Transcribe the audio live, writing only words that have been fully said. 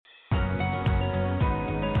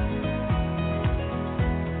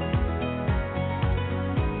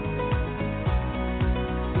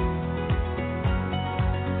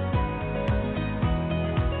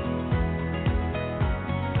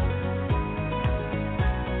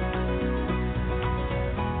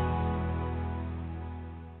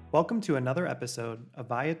Welcome to another episode of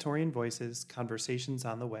Viatorian Voices Conversations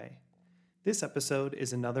on the Way. This episode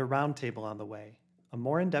is another roundtable on the way, a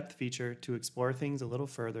more in-depth feature to explore things a little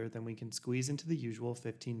further than we can squeeze into the usual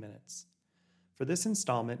 15 minutes. For this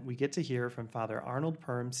installment, we get to hear from Father Arnold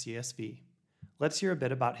Perm, CSV. Let's hear a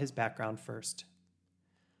bit about his background first.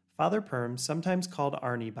 Father Perm, sometimes called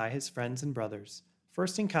Arnie by his friends and brothers,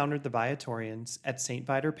 first encountered the Viatorians at St.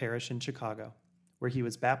 Viator Parish in Chicago, where he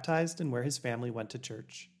was baptized and where his family went to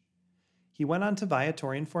church. He went on to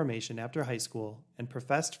Viatorian formation after high school and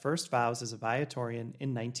professed first vows as a Viatorian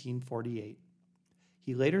in 1948.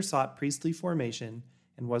 He later sought priestly formation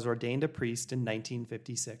and was ordained a priest in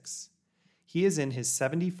 1956. He is in his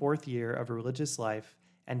 74th year of religious life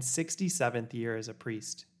and 67th year as a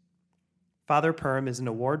priest. Father Perm is an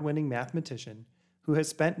award-winning mathematician who has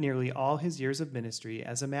spent nearly all his years of ministry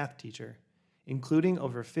as a math teacher, including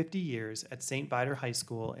over 50 years at St. Viator High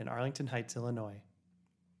School in Arlington Heights, Illinois.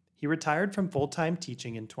 He retired from full-time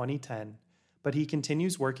teaching in 2010, but he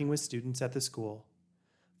continues working with students at the school.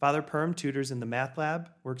 Father Perm tutors in the math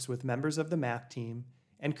lab, works with members of the math team,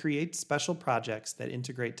 and creates special projects that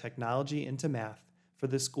integrate technology into math for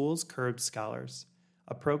the school's Curbed Scholars,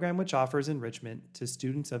 a program which offers enrichment to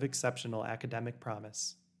students of exceptional academic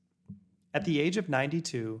promise. At the age of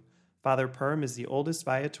 92, Father Perm is the oldest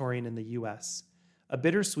Viatorian in the U.S., a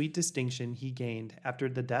bittersweet distinction he gained after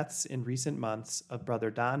the deaths in recent months of Brother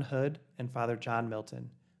Don Hood and Father John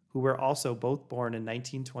Milton, who were also both born in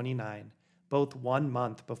 1929, both 1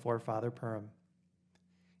 month before Father Perm.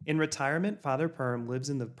 In retirement, Father Perm lives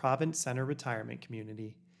in the Province Center retirement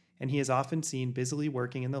community, and he is often seen busily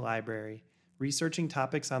working in the library, researching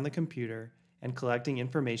topics on the computer, and collecting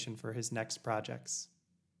information for his next projects.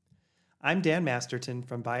 I'm Dan Masterton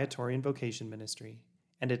from Viatorian Vocation Ministry,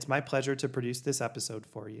 and it's my pleasure to produce this episode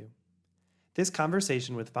for you. This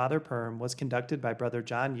conversation with Father Perm was conducted by Brother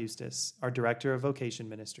John Eustace, our Director of Vocation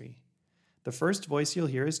Ministry. The first voice you'll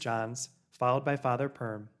hear is John's, followed by Father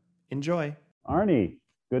Perm. Enjoy. Arnie,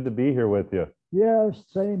 good to be here with you. Yes,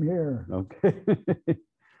 same here. Okay.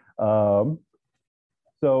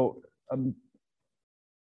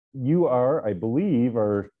 You are, I believe,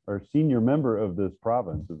 our senior member of this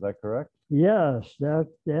province. Is that correct? Yes, that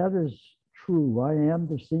is true. I am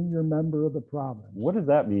the senior member of the province. What does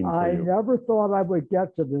that mean for I you? never thought I would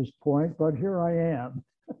get to this point, but here I am.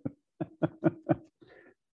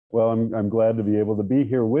 Well, I'm glad to be able to be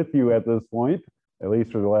here with you at this point, at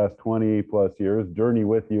least for the last 20 plus years, journey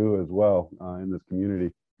with you as well in this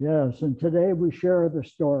community. Yes, and today we share the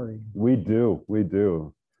story. We do.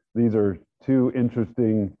 These are two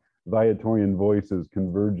interesting Viatorian voices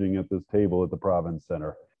converging at this table at the Province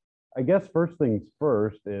Center. I guess first things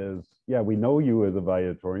first is, we know you as a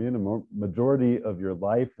Viatorian. A majority of your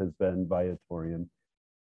life has been Viatorian.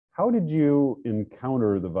 How did you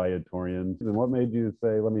encounter the Viatorians, and what made you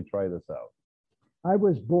say, let me try this out? I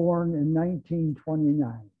was born in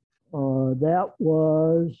 1929. That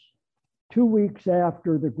was 2 weeks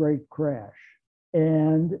after the Great Crash.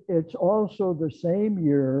 And it's also the same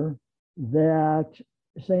year that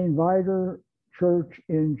St. Viator Church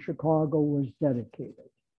in Chicago was dedicated.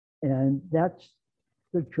 And that's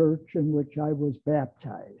the church in which I was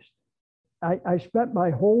baptized. I spent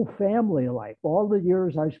my whole family life, all the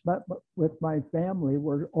years I spent with my family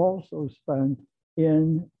were also spent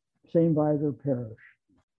in St. Viator Parish.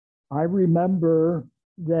 I remember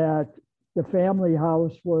that the family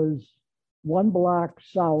house was 1 block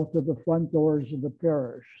south of the front doors of the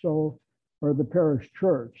parish, or the parish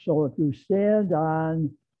church. So if you stand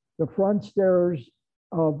on the front stairs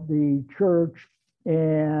of the church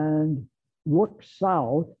and look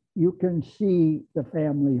south, you can see the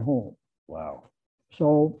family home. Wow.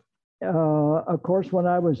 So, of course, when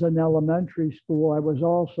I was in elementary school, I was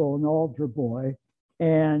also an altar boy,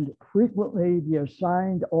 and frequently the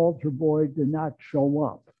assigned altar boy did not show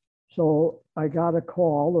up. So I got a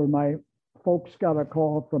call, or my folks got a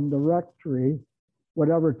call from the rectory,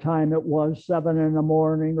 whatever time it was, 7 in the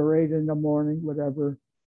morning or 8 in the morning, whatever.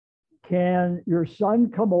 Can your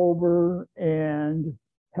son come over and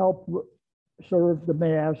help serve the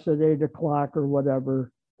Mass at 8 o'clock or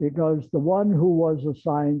whatever? Because the one who was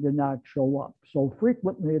assigned did not show up. So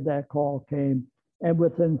frequently that call came, and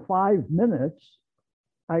within 5 minutes,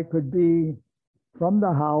 I could be from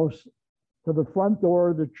the house to the front door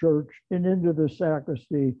of the church and into the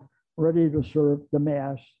sacristy, ready to serve the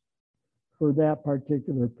Mass for that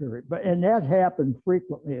particular period. And that happened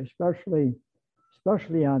frequently, especially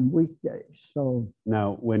on weekdays. So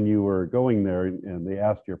now, when you were going there and they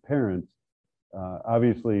asked your parents,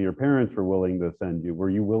 obviously your parents were willing to send you. Were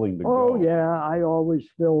you willing to go? Oh yeah, I always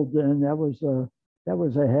filled in. That was that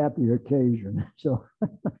was a happy occasion. So,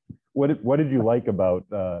 What did you like about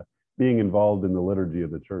being involved in the liturgy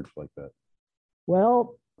of the church like that?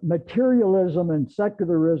 well, materialism and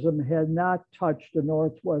secularism had not touched the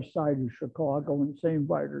northwest side of Chicago in St.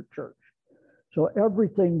 Viator Church. So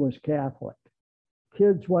everything was Catholic.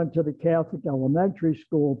 Kids went to the Catholic elementary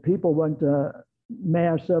school. People went to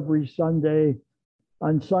Mass every Sunday.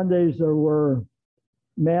 On Sundays, there were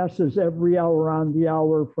Masses every hour on the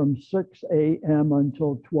hour from 6 a.m.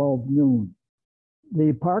 until 12 noon.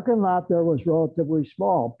 The parking lot there was relatively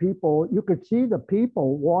small. People, you could see the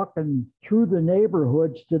people walking through the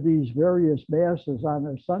neighborhoods to these various Masses on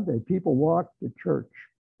a Sunday. People walked to church.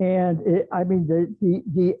 And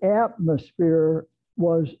the atmosphere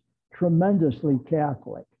was tremendously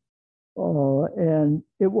Catholic. And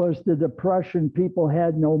it was the Depression, people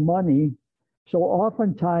had no money. So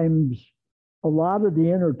oftentimes, a lot of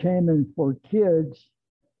the entertainment for kids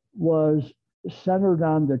was centered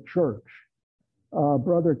on the church.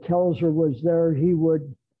 Brother Kelzer was there. He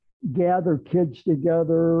would gather kids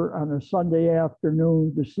together on a Sunday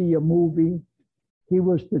afternoon to see a movie. He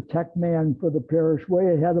was the tech man for the parish,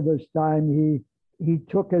 way ahead of his time. He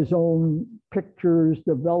took his own pictures,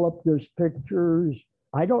 developed his pictures.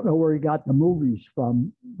 I don't know where he got the movies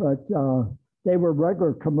from, but they were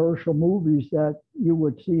regular commercial movies that you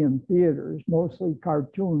would see in theaters, mostly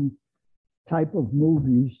cartoon type of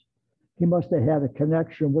movies. He must have had a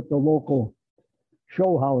connection with the local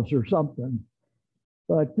show house or something.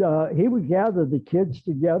 But he would gather the kids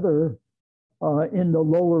together in the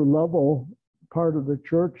lower level part of the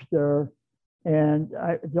church there. And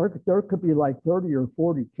there could be like 30 or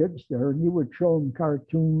 40 kids there, and he would show them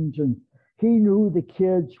cartoons, and he knew the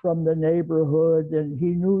kids from the neighborhood, and he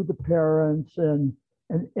knew the parents, and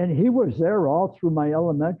he was there all through my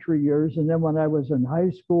elementary years. And then when I was in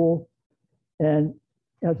high school, and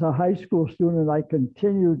as a high school student, I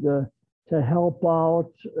continued to help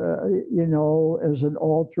out, as an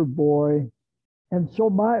altar boy. And so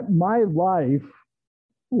my life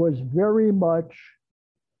was very much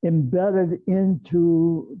embedded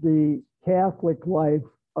into the Catholic life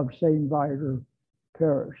of St. Viator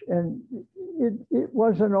Parish. And it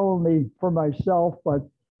wasn't only for myself, but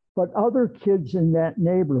other kids in that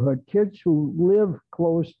neighborhood, kids who live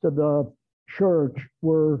close to the church,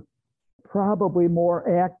 were probably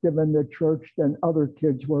more active in the church than other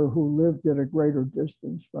kids were who lived at a greater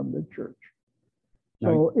distance from the church.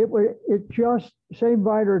 So it just, St.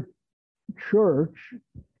 Viator Church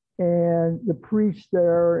and the priests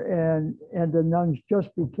there and the nuns just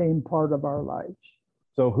became part of our lives.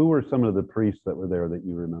 So who were some of the priests that were there that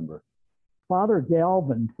you remember? Father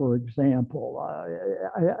Galvin, for example.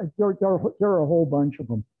 There are a whole bunch of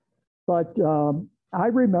them. But I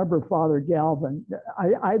remember Father Galvin.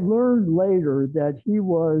 I learned later that he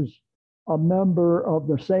was a member of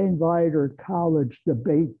the St. Viator College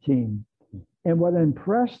debate team. And what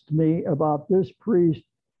impressed me about this priest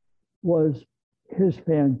was his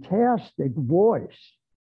fantastic voice.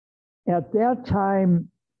 At that time,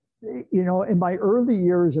 in my early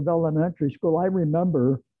years of elementary school, I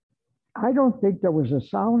remember, I don't think there was a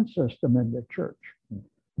sound system in the church.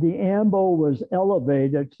 The ambo was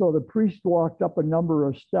elevated, so the priest walked up a number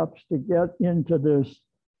of steps to get into this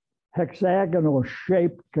hexagonal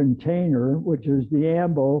shaped container, which is the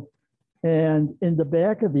ambo. And in the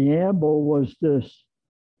back of the ambo was this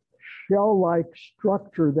shell-like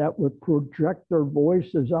structure that would project their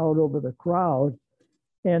voices out over the crowd.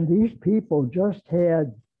 And these people just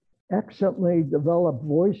had excellently developed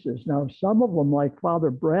voices. Now, some of them, like Father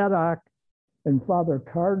Braddock and Father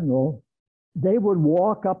Cardinal, they would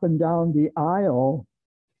walk up and down the aisle,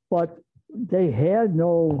 but they had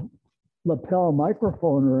no lapel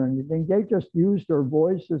microphone or anything. They just used their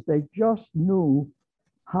voices. They just knew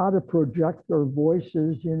how to project their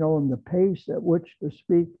voices, and the pace at which to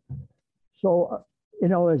speak. So,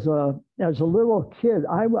 as a little kid,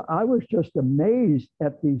 I was just amazed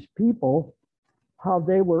at these people, how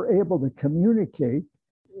they were able to communicate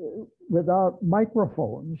without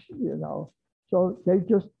microphones, So they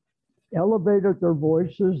just elevated their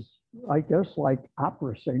voices, I guess, like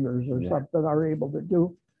opera singers or something are able to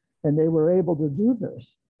do. And they were able to do this.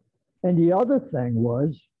 And the other thing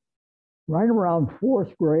was, right around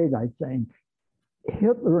fourth grade, I think,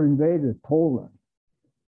 Hitler invaded Poland.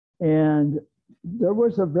 And there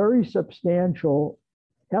was a very substantial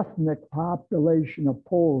ethnic population of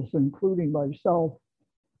Poles, including myself,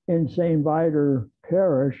 in St. Viator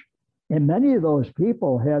Parish. And many of those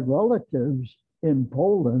people had relatives in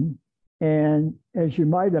Poland. And as you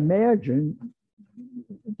might imagine,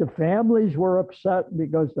 the families were upset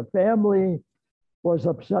because the family was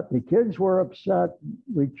upset. The kids were upset.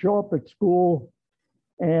 We'd show up at school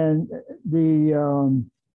And the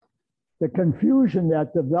confusion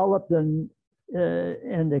that developed and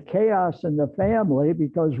the chaos in the family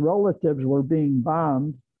because relatives were being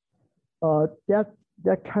bombed,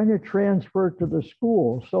 that kind of transferred to the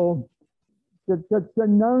school. So the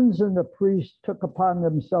nuns and the priests took upon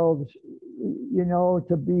themselves,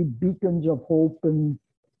 to be beacons of hope and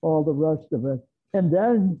all the rest of it. And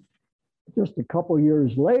then just a couple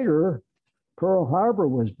years later, Pearl Harbor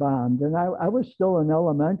was bombed, and I was still in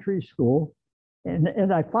elementary school,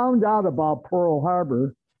 and I found out about Pearl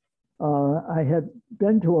Harbor. I had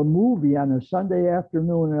been to a movie on a Sunday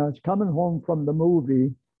afternoon, and I was coming home from the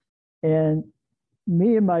movie, and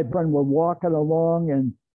me and my friend were walking along,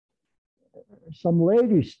 and some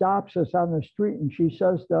lady stops us on the street, and she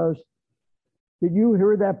says to us, "Did you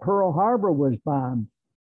hear that Pearl Harbor was bombed?"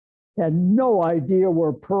 Had no idea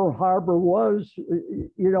where Pearl Harbor was,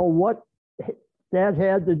 what that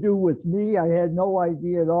had to do with me. I had no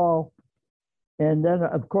idea at all. And then,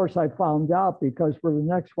 of course, I found out because for the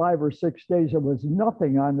next 5 or 6 days, there was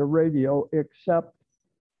nothing on the radio except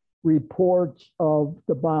reports of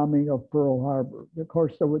the bombing of Pearl Harbor. Of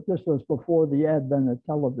course, this was before the advent of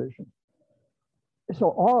television.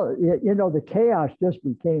 So the chaos just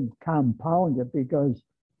became compounded because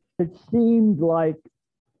it seemed like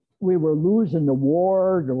we were losing the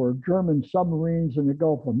war. There were German submarines in the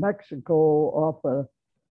Gulf of Mexico off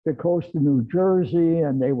the coast of New Jersey,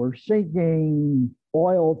 and they were sinking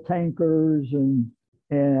oil tankers, and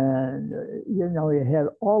you had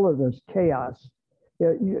all of this chaos.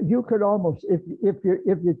 You could almost, if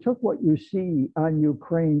you took what you see on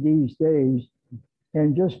Ukraine these days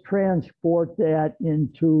and just transport that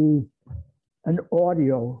into an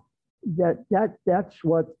audio, that's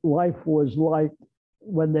what life was like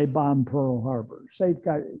when they bombed Pearl Harbor. So they've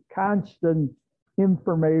got constant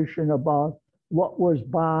information about what was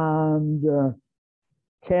bombed,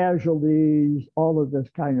 casualties, all of this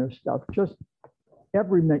kind of stuff. Just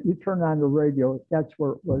every minute, you turn on the radio, that's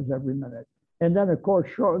where it was every minute. And then, of course,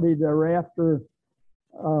 shortly thereafter,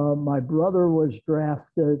 my brother was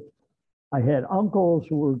drafted. I had uncles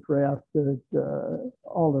who were drafted,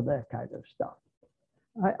 all of that kind of stuff.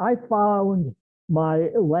 I found my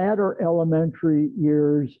latter elementary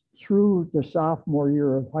years through the sophomore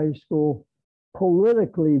year of high school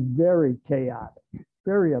politically very chaotic,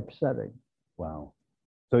 very upsetting. Wow.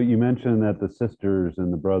 So you mentioned that the sisters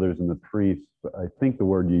and the brothers and the priests, I think the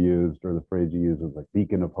word you used or the phrase you used was like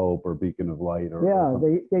beacon of hope or beacon of light.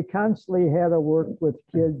 They constantly had to work with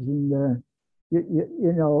kids and,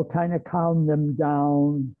 kind of calm them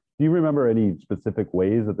down. Do you remember any specific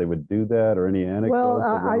ways that they would do that or any anecdotes? Well,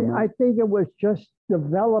 I think it was just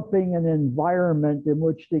developing an environment in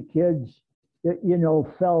which the kids,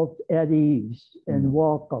 felt at ease and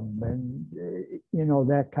welcome and,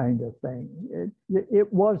 that kind of thing.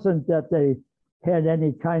 It wasn't that they had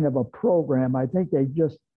any kind of a program. I think they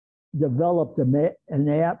just developed an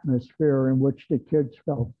atmosphere in which the kids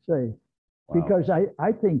felt safe. Wow. Because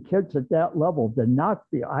I think kids at that level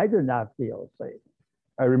I did not feel safe.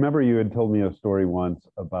 I remember you had told me a story once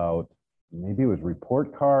about maybe it was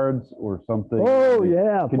report cards or something. Oh,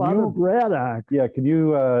 yeah, Father Braddock. Yeah, can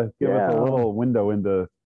you give us a little window into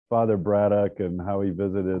Father Braddock and how he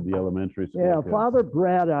visited the elementary school? Yeah, kids? Father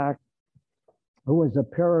Braddock, who was a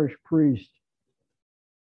parish priest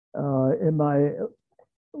in my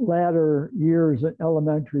latter years at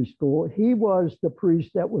elementary school, he was the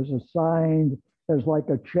priest that was assigned as like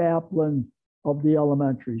a chaplain of the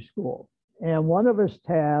elementary school. And one of his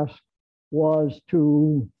tasks was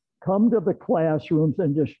to come to the classrooms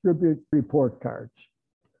and distribute report cards.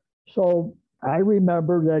 So I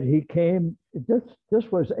remember that he came,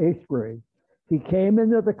 this was 8th grade. He came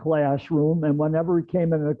into the classroom, and whenever he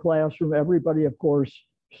came into the classroom, everybody, of course,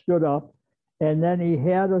 stood up. And then he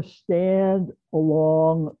had to stand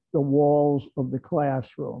along the walls of the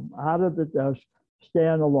classroom, out of the desk,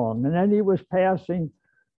 stand along. And then he was passing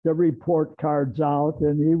the report cards out,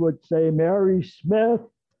 and he would say, Mary Smith,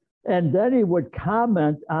 and then he would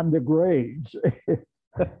comment on the grades.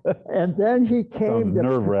 And then he came to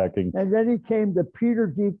nerve-wracking. And then he came to Peter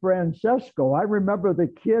DeFrancesco. I remember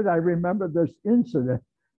this incident.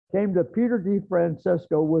 Came to Peter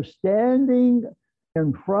DeFrancesco, was standing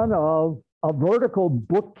in front of a vertical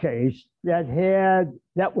bookcase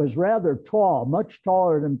that was rather tall, much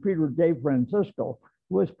taller than Peter DeFrancesco.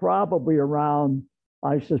 Was probably around,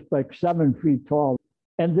 I suspect, 7 feet tall.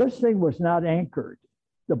 And this thing was not anchored.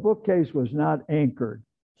 The bookcase was not anchored.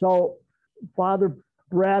 So Father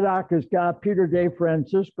Braddock has got Peter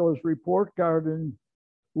DeFrancesco's report card, and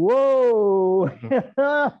whoa,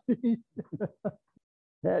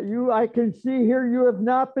 I can see here you have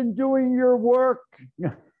not been doing your work.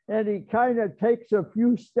 And he kind of takes a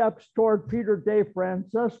few steps toward Peter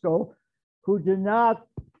DeFrancesco, who did not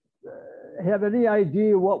have any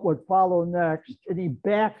idea what would follow next. And he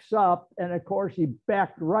backs up. And of course, he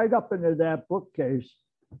backed right up into that bookcase.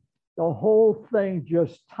 The whole thing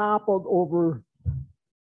just toppled over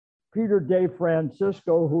Peter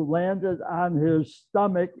DeFrancesco, who landed on his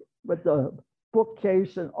stomach with the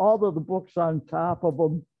bookcase and all of the books on top of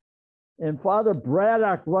him. And Father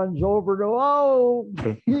Braddock runs over to, oh,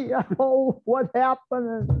 what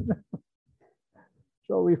happened?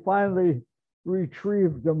 So we finally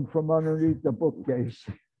retrieved him from underneath the bookcase.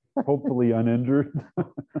 Hopefully uninjured.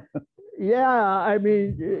 Yeah, I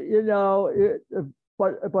mean,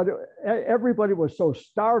 but everybody was so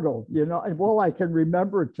startled, and well, I can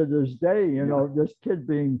remember to this day, this kid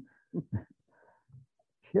being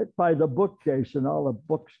hit by the bookcase and all the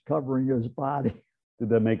books covering his body. Did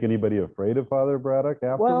that make anybody afraid of Father Braddock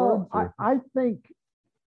afterwards? Well, I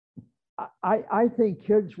think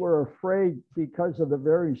kids were afraid because of the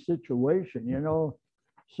very situation.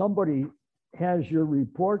 Somebody has your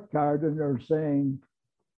report card and they're saying,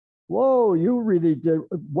 whoa, you really did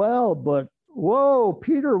well, but whoa,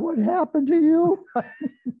 Peter, what happened to you?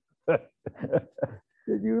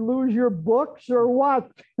 Did you lose your books or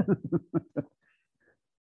what?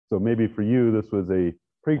 So maybe for you, this was a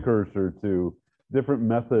precursor to different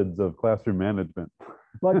methods of classroom management.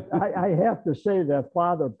 But I have to say that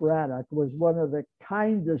Father Braddock was one of the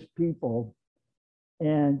kindest people.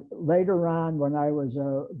 And later on, when I was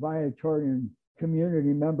a Viatorian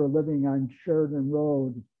community member living on Sheridan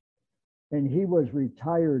Road, and he was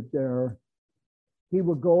retired there, he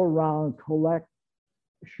would go around, collect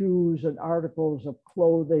shoes and articles of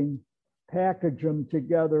clothing, package them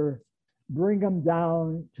together, bring them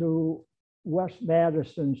down to West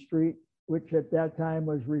Madison Street, which at that time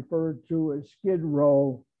was referred to as Skid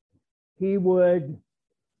Row. He would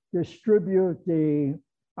distribute the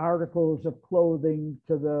articles of clothing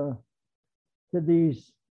to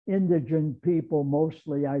these indigent people,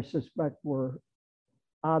 mostly I suspect were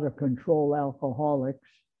out of control alcoholics.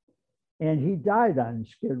 And he died on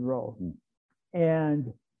Skid Row.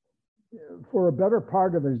 And for a better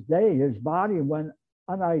part of his day, his body went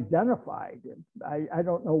unidentified. I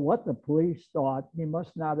don't know what the police thought. He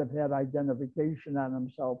must not have had identification on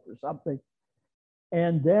himself or something.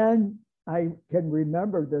 And then I can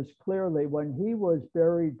remember this clearly when he was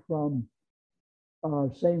buried from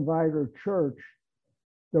St. Viator Church,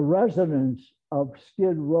 the residents of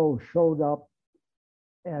Skid Row showed up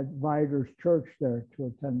at Viator's church there to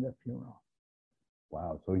attend the funeral.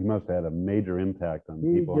 Wow, so he must have had a major impact on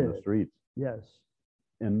people on the streets. Yes.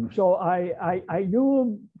 And so I knew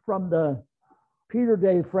him from the Peter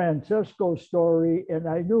DeFrancesco story, and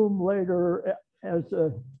I knew him later as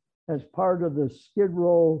part of the Skid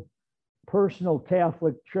Row personal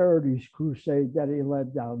Catholic Charities crusade that he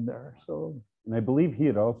led down there. So, and I believe he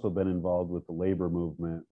had also been involved with the labor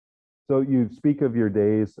movement. So you speak of your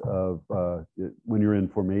days of when you're in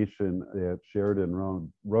formation at Sheridan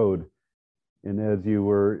Road, and as you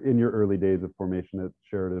were in your early days of formation at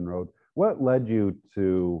Sheridan Road, what led you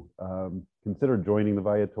to consider joining the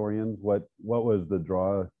Viatorians? What was the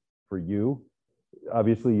draw for you?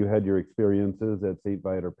 Obviously, you had your experiences at St.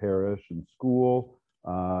 Viator Parish and school.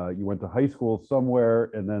 You went to high school somewhere,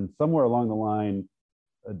 and then somewhere along the line,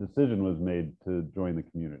 a decision was made to join the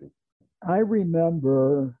community. I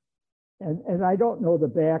remember, and I don't know the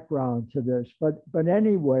background to this, but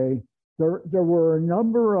anyway, there were a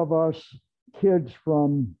number of us kids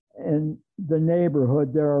from in the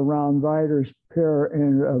neighborhood there around Viator's Church.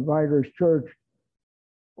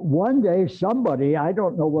 One day, somebody, I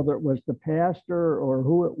don't know whether it was the pastor or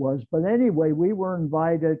who it was, but anyway, we were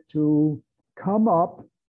invited to come up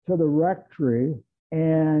to the rectory,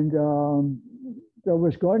 and there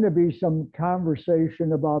was going to be some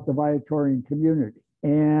conversation about the Viatorian community.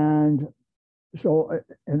 And so,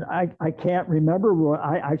 and I can't remember,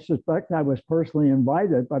 I suspect I was personally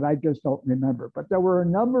invited, but I just don't remember. But there were a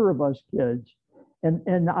number of us kids,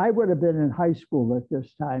 and I would have been in high school at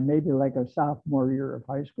this time, maybe like a sophomore year of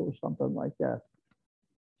high school, something like that.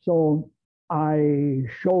 So I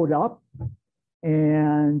showed up,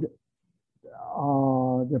 and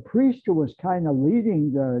the priest who was kind of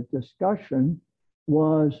leading the discussion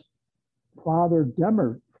was Father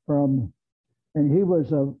Demert and he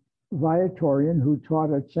was a Viatorian who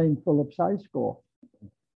taught at St. Philip's High School.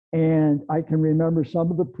 And I can remember some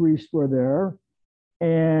of the priests were there,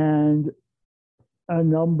 and a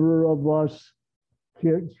number of us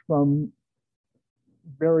kids from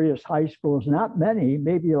various high schools, not many,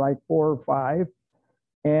 maybe like 4 or 5.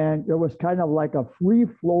 And there was kind of like a free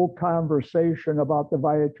flow conversation about the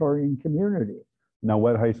Viatorian community. Now,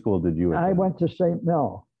 what high school did you attend? I went to St.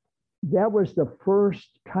 Mel. That was the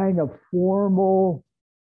first kind of formal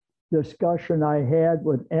discussion I had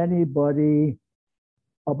with anybody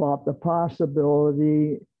about the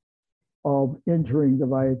possibility of entering the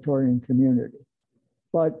Viatorian community.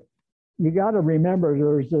 But you got to remember,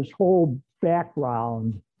 there's this whole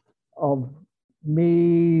background of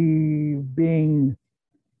me being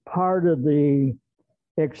part of the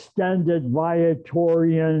extended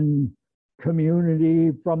Viatorian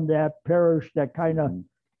community from that parish that kind of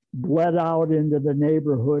bled out into the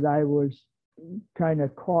neighborhood. I was kind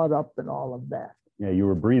of caught up in all of that. Yeah, you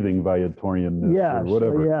were breathing Viatorian Yes, or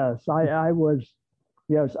whatever. yes, I was.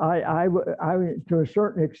 Yes, I to a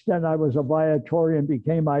certain extent I was a Viatorian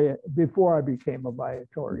before I became a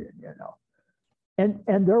Viatorian, you know.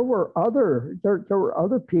 And there were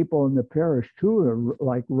other people in the parish too,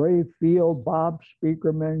 like Ray Field, Bob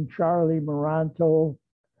Speakerman, Charlie Moranto,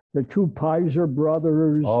 the two Pizer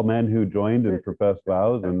brothers. All men who joined and professed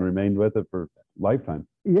vows and remained with it for lifetime.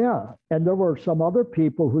 Yeah, and there were some other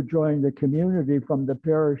people who joined the community from the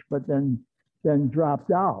parish, but then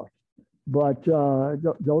dropped out. But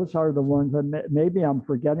those are the ones that maybe I'm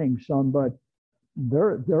forgetting some, but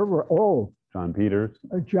there were, John Peters.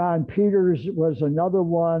 John Peters was another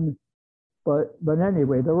one. But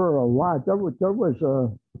anyway, there were a lot. There was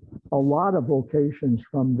a lot of vocations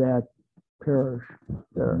from that parish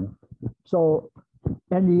there. So,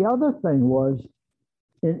 and the other thing was,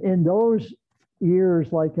 in those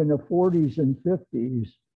years, like in the 40s and 50s,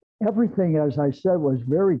 everything, as I said, was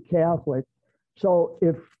very Catholic. So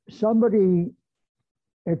if somebody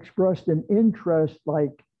expressed an interest,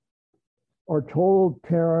 like, or told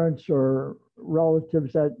parents or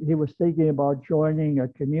relatives that he was thinking about joining a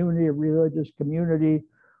community, a religious community,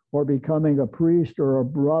 or becoming a priest or a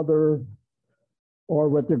brother, or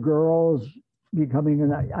with the girls becoming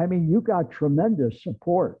you got tremendous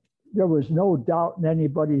support. There was no doubt in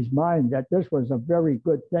anybody's mind that this was a very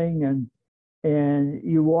good thing, and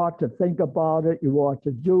you ought to think about it, you ought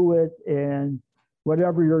to do it, and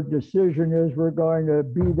whatever your decision is, we're going to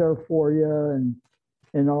be there for you,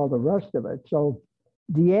 and all the rest of it. So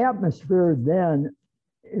the atmosphere then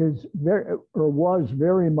was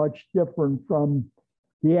very much different from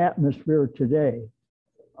the atmosphere today.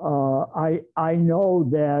 I know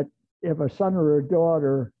that if a son or a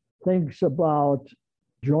daughter thinks about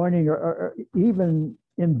joining or even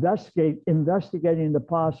investigating the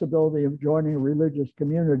possibility of joining a religious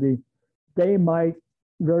community, they might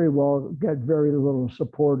very well get very little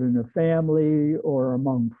support in the family or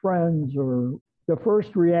among friends, or the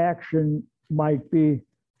first reaction might be,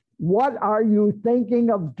 "What are you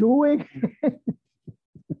thinking of doing?"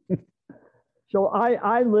 So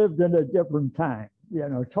I lived in a different time,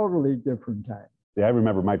 totally different time. Yeah, I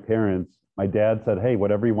remember my parents, my dad said, "Hey,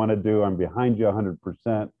 whatever you want to do, I'm behind you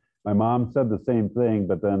 100%. My mom said the same thing,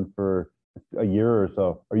 but then for a year or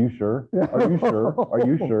so, "Are you sure? Are you sure? Are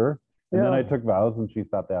you sure?" And then I took vows and she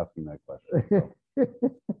stopped asking that question.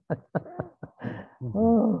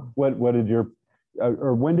 Oh. What did your,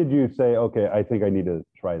 or when did you say, "Okay, I think I need to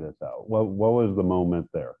try this out"? What was the moment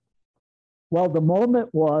there? Well, the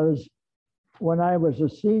moment was when I was a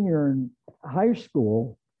senior in high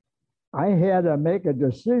school. I had to make a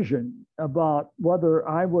decision about whether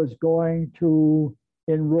I was going to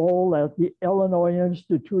enroll at the Illinois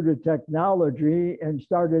Institute of Technology and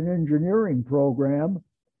start an engineering program,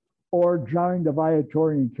 or join the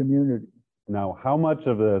Viatorian community. Now, how much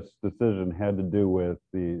of this decision had to do with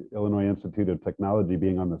the Illinois Institute of Technology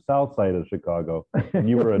being on the south side of Chicago, and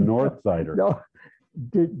you were a north sider? No,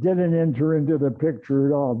 didn't enter into the picture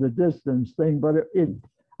at all, the distance thing, but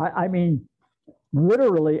I mean,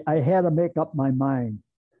 literally, I had to make up my mind.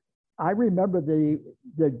 I remember the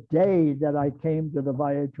day that I came to the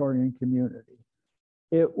Viatorian community.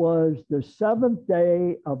 It was the 7th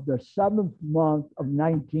day of the 7th month of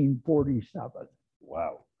 1947.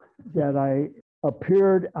 Wow. That I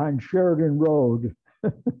appeared on Sheridan Road,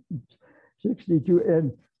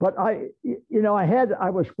 62. But I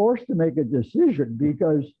was forced to make a decision,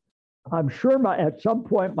 because I'm sure at some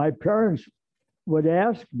point my parents would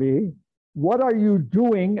ask me, "What are you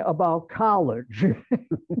doing about college?"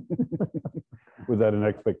 Was that an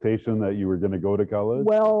expectation that you were going to go to college?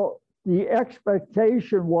 Well, the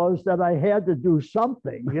expectation was that I had to do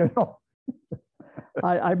something,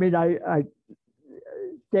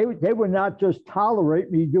 They would not just tolerate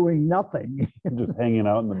me doing nothing. Just hanging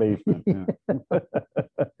out in the basement. Yeah.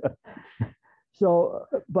 So,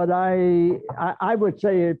 but I would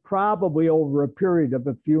say it probably over a period of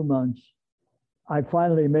a few months, I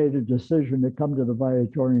finally made a decision to come to the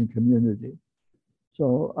Viatorian community.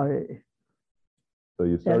 So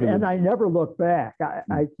you started. and I never looked back.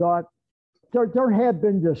 I thought there had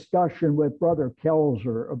been discussion with Brother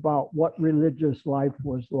Kelzer about what religious life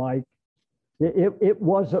was like. It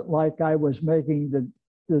wasn't like I was making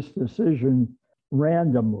this decision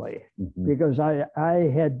randomly, because I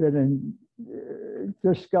had been in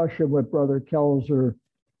discussion with Brother Kelzer.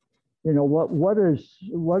 You know, what is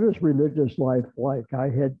religious life like? I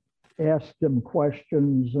had asked him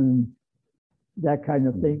questions and that kind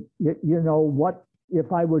of thing. You know, what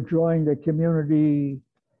if I would join the community?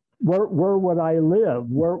 Where would I live?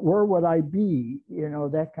 Where would I be? You know,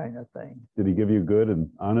 that kind of thing. Did he give you good and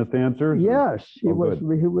honest answers? Yes, he was.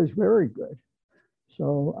 Good. He was very good.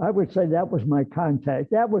 So I would say that was my contact.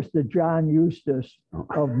 That was the John Eustace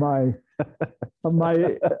of my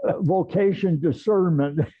vocation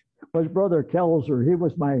discernment. Was Brother Kelzer. He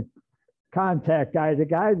was my contact guy, the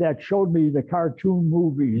guy that showed me the cartoon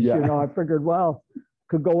movies. Yeah. You know, I figured, well,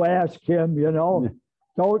 could go ask him. You know.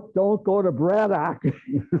 Don't go to Braddock.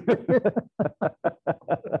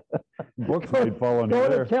 Books might fall under Go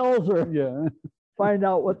there. to Kelzer. Yeah. Find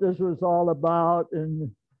out what this was all about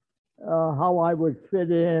and how I would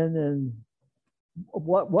fit in and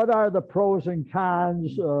what are the pros and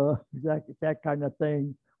cons, that kind of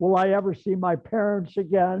thing. Will I ever see my parents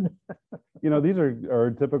again? You know, these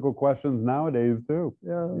are typical questions nowadays too.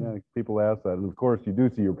 Yeah. People ask that, and of course, you do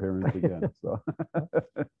see your parents again, so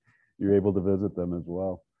you're able to visit them as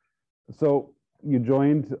well. So you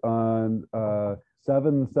joined on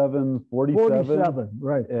 7/7/47 47,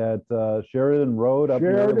 right. at Sheridan Road up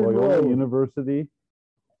near Sheridan Loyola Road. University.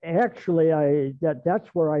 Actually, that's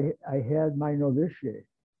where I had my novitiate,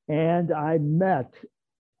 and I met.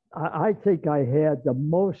 I think I had the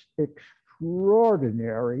most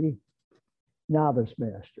extraordinary novice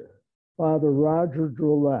master, Father Roger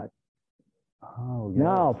Drolet. Oh, yeah.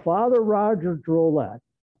 Now, Father Roger Drolet,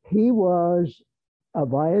 he was a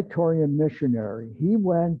Viatorian missionary. He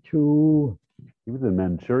went to... He was in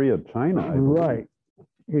Manchuria, China. I believe. Right,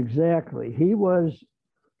 exactly. He was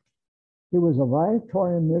a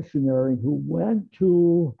Viatorian missionary who went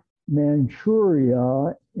to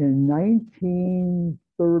Manchuria in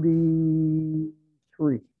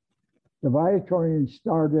 1933. The Viatorians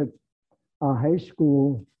started a high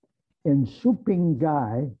school in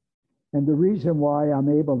Supingai, and the reason why I'm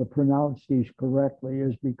able to pronounce these correctly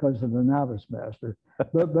is because of the novice master.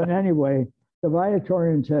 But anyway, the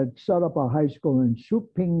Viatorians had set up a high school in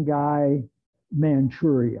Supingai,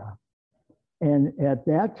 Manchuria. And at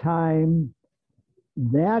that time,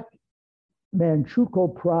 that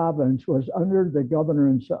Manchukuo province was under the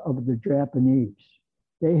governance of the Japanese.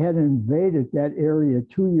 They had invaded that area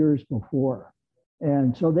 2 years before.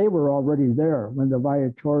 And so they were already there when the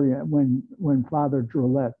Viatorian, when Father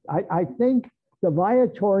Drolet. I think the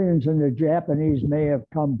Viatorians and the Japanese may have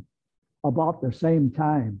come about the same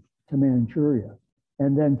time to Manchuria.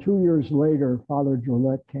 And then 2 years later, Father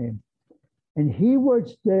Drolet came. And he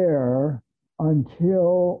was there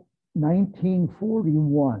until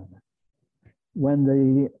 1941, when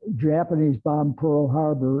the Japanese bombed Pearl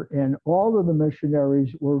Harbor and all of the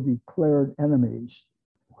missionaries were declared enemies,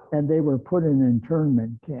 and they were put in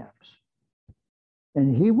internment camps.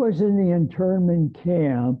 And he was in the internment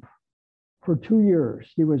camp for 2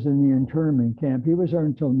 years. He was in the internment camp. He was there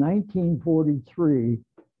until 1943,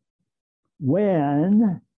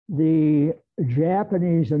 when the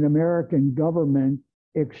Japanese and American government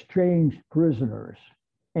exchanged prisoners.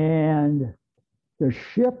 And the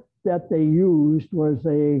ship that they used was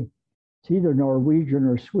it's either Norwegian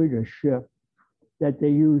or Swedish ship that they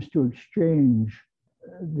used to exchange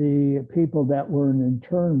the people that were in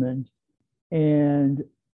internment. And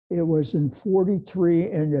it was in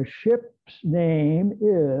 43, and the ship's name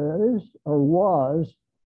is, or was,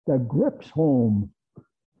 the Gripsholm.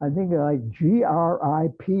 I think like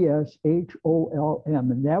Gripsholm,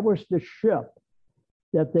 and that was the ship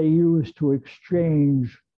that they used to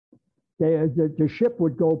exchange. The ship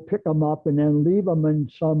would go pick them up and then leave them in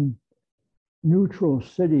some neutral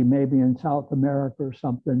city, maybe in South America or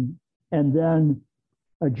something. And then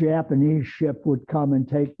a Japanese ship would come and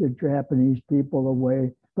take the Japanese people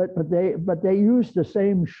away. But they used the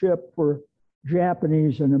same ship for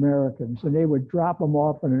Japanese and Americans, and they would drop them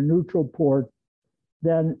off in a neutral port.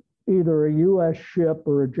 Then either a U.S. ship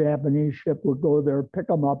or a Japanese ship would go there, pick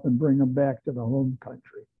them up, and bring them back to the home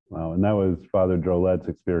country. Wow, and that was Father Drolet's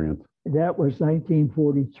experience. That was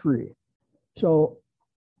 1943. So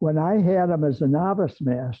when I had him as a novice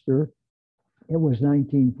master, It was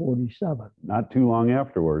 1947. Not too long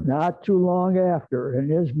afterwards. Not too long after, and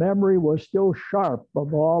his memory was still sharp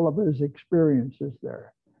of all of his experiences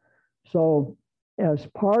there. So as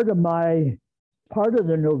part of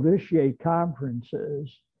the novitiate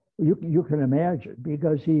conferences, you can imagine,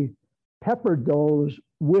 because he peppered those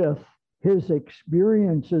with his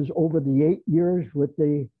experiences over the 8 years with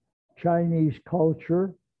the Chinese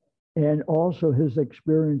culture and also his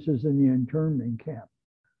experiences in the internment camp.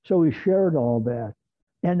 So he shared all that.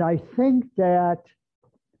 And I think that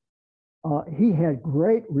he had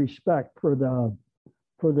great respect for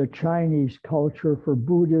the Chinese culture, for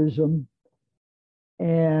Buddhism.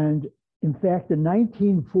 And in fact, in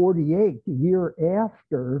 1948, the year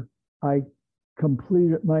after I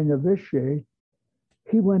completed my novitiate,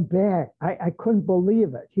 he went back. I couldn't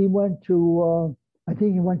believe it. He went to, I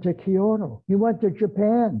think he went to Kyoto. He went to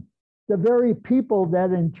Japan. The very people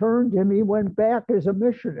that interned him, he went back as a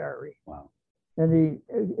missionary. Wow. And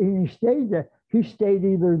he stayed there. He stayed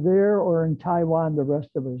either there or in Taiwan the rest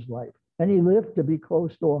of his life. And he lived to be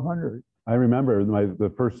close to 100. I remember the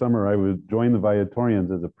first summer I would join the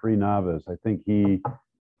Viatorians as a pre-novice. I think he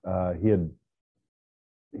was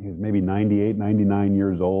maybe 98, 99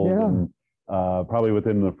 years old. Yeah. And probably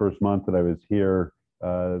within the first month that I was here,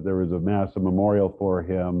 there was a massive memorial for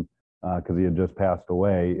him because he had just passed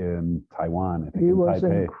away in Taiwan. I think He in was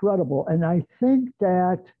Taipei. incredible. And I think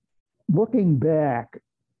that looking back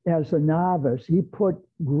as a novice, he put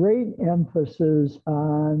great emphasis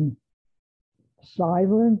on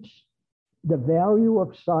silence, the value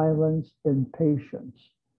of silence and patience.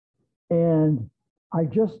 And I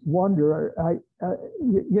just wonder, I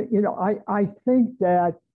think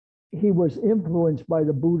that he was influenced by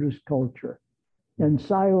the Buddhist culture, and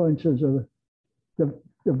silence is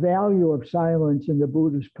the value of silence in the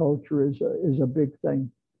Buddhist culture is a big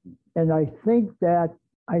thing. And I think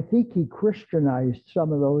he Christianized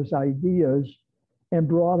some of those ideas and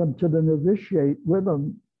brought them to the novitiate with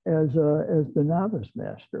him as the novice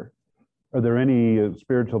master. Are there any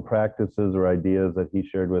spiritual practices or ideas that he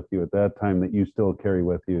shared with you at that time that you still carry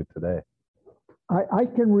with you today? I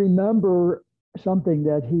can remember something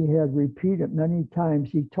that he had repeated many times.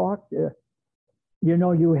 He talked,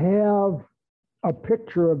 you have a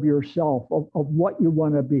picture of yourself, of what you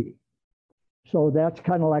want to be. So that's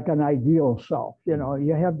kind of like an ideal self.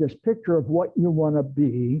 You have this picture of what you want to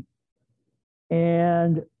be,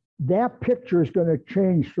 and that picture is going to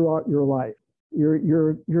change throughout your life.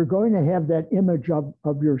 You're going to have that image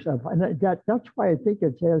of yourself. And that's why I think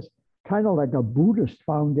it has kind of like a Buddhist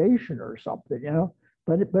foundation or something,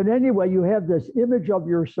 But anyway, you have this image of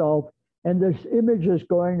yourself, and this image is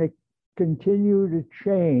going to continue to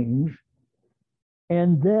change.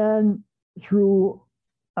 And then through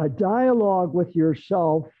a dialogue with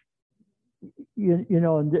yourself,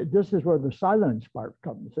 and this is where the silence part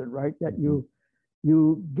comes in, right? That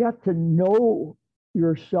you get to know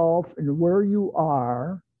yourself and where you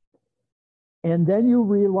are, and then you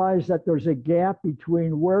realize that there's a gap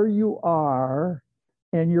between where you are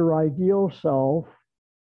and your ideal self,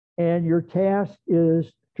 and your task is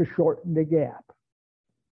to shorten the gap.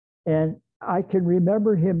 And I can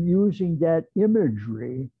remember him using that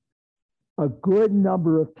imagery a good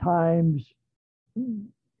number of times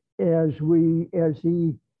as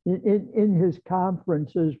he in his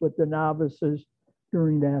conferences with the novices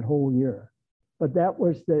during that whole year. But that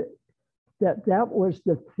was the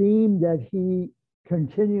theme that he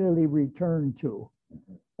continually returned to,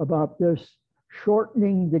 about this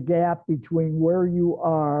shortening the gap between where you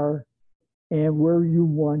are and where you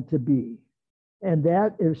want to be. And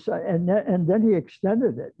that is, and then he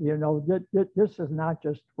extended it. That this is not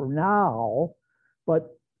just for now,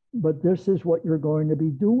 but this is what you're going to be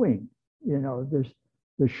doing. This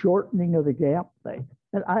the shortening of the gap thing,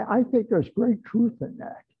 and I think there's great truth in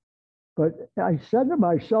that. But I said to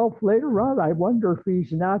myself later on, I wonder if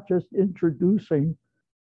he's not just introducing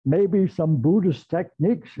maybe some Buddhist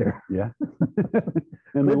techniques here. Yeah,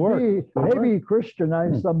 and they work. Maybe he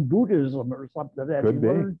Christianized some Buddhism or something that he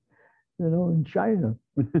learned, in China.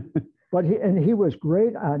 But he was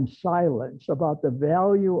great on silence, about the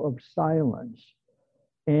value of silence.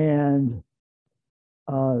 And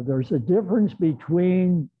there's a difference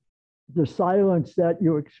between the silence that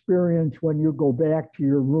you experience when you go back to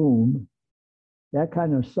your room, that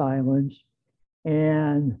kind of silence,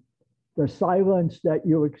 and the silence that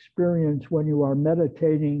you experience when you are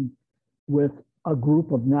meditating with a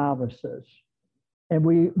group of novices. And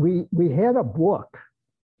we had a book.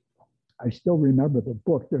 I still remember the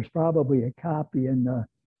book. There's probably a copy in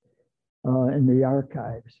the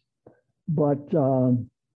archives. But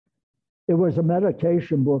It was a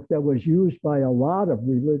meditation book that was used by a lot of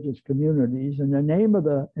religious communities. And the name of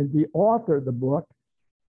the author of the book,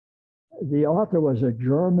 the author was a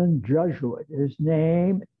German Jesuit. His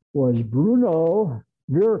name was Bruno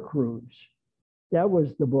Vercruz. That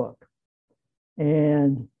was the book.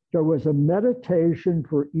 And there was a meditation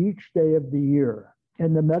for each day of the year.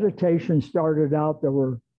 And the meditation started out, there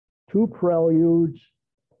were 2 preludes,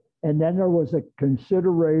 and then there was a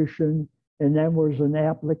consideration, and then was an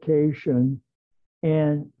application.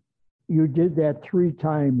 And you did that 3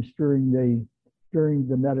 times during the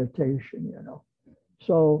meditation, you know.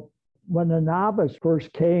 So when the novice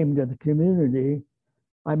first came to the community,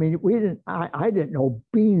 I mean, I didn't know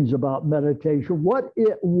beans about meditation. What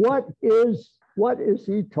is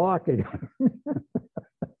he talking?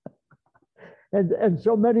 and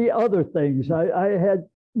so many other things. I had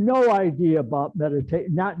no idea about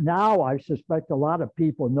meditation. Not now, I suspect a lot of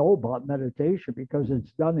people know about meditation because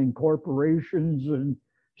it's done in corporations and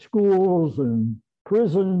schools and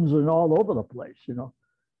prisons and all over the place, you know.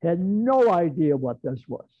 Had no idea what this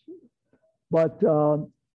was. But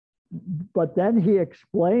then he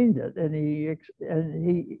explained it, and he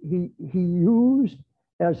used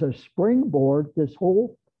as a springboard this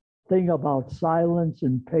whole thing about silence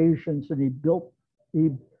and patience, and he built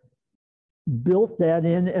that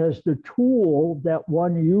in as the tool that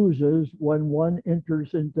one uses when one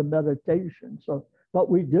enters into meditation. So, but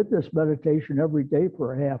we did this meditation every day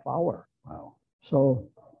for a half hour. Wow. So,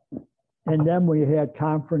 and then we had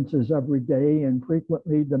conferences every day, and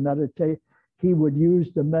frequently he would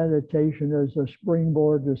use the meditation as a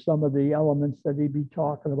springboard to some of the elements that he'd be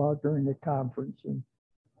talking about during the conference.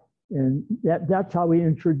 And that's how he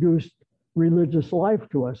introduced religious life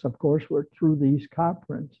to us, of course, were through these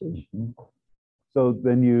conferences. Mm-hmm. So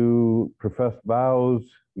then you professed vows,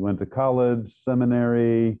 you went to college,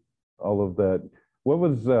 seminary, all of that. What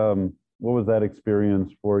was that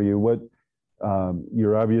experience for you?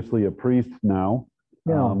 You're obviously a priest now.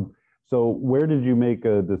 Yeah. So where did you make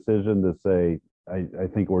a decision to say, I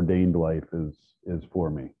think ordained life is for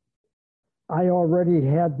me? I already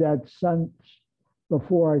had that sense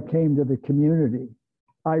before I came to the community.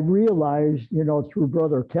 I realized, you know, through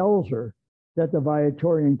Brother Kelzer, that the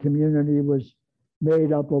Viatorian community was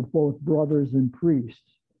made up of both brothers and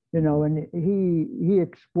priests, you know, and he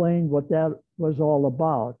explained what that was all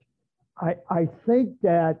about. I think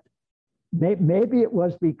that maybe it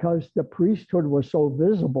was because the priesthood was so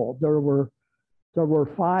visible. There were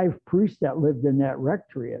 5 priests that lived in that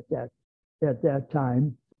rectory at that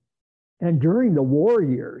time. And during the war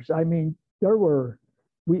years, I mean,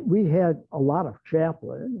 we had a lot of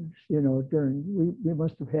chaplains, you know, we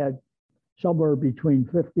must have had somewhere between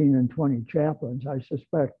 15 and 20 chaplains, I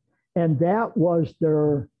suspect. And that was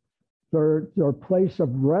their place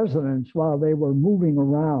of residence while they were moving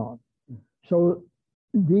around. So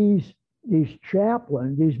these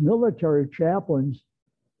chaplains, these military chaplains,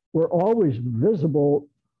 were always visible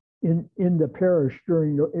in the parish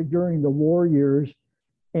during the war years.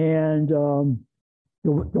 And the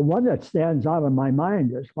one that stands out in my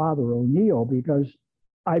mind is Father O'Neill, because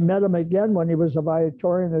I met him again when he was a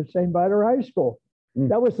Viatorian at St. Viator High School.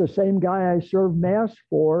 That was the same guy I served Mass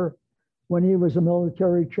for when he was a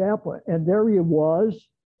military chaplain. And there he was.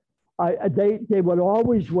 They would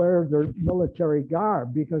always wear their military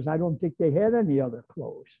garb because I don't think they had any other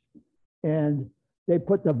clothes. And they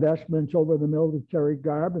put the vestments over the military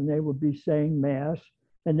garb, and they would be saying Mass,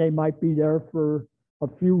 and they might be there for a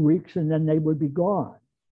few weeks, and then they would be gone.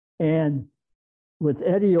 And with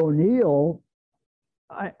Eddie O'Neill,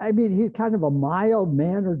 I mean, he's kind of a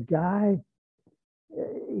mild-mannered guy.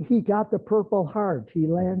 He got the Purple Heart. He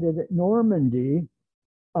landed at Normandy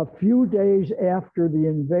a few days after the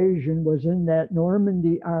invasion, was in that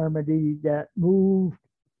Normandy army that moved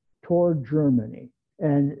toward Germany.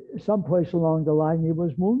 And someplace along the line, he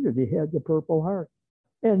was wounded. He had the Purple Heart.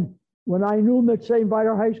 And when I knew him at St.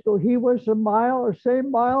 Viator High School, he was the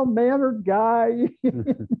same mild-mannered guy,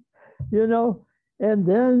 you know. And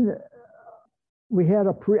then we had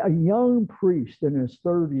a young priest in his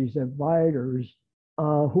 30s at Viator's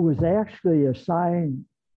who was actually assigned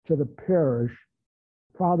to the parish,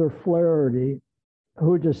 Father Flaherty,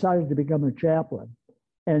 who decided to become a chaplain.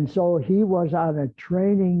 And so he was on a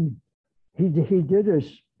training. He did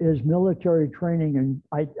his military training in,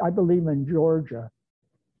 I believe, in Georgia,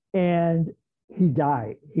 and he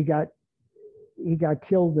died. He got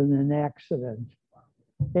killed in an accident,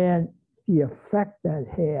 and the effect that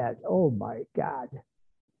had, oh my God,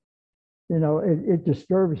 you know, it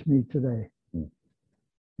disturbs me today.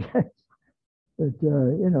 But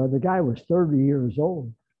you know, the guy was 30 years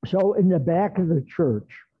old. So in the back of the church,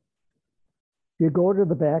 you go to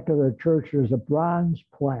the back of the church, there's a bronze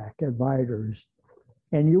plaque at Vidor's,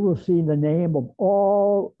 and you will see the name of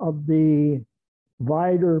all of the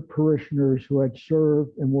Vidor parishioners who had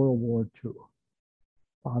served in World War II.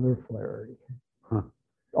 Father Flaherty. Huh.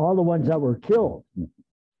 All the ones that were killed.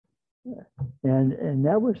 And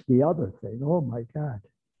that was the other thing. Oh my God.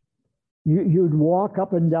 You'd walk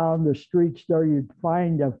up and down the streets there, you'd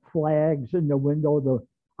find the flags in the window.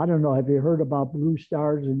 I don't know, have you heard about blue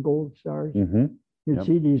stars and gold stars? Mm-hmm. You'd Yep.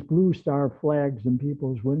 see these blue star flags in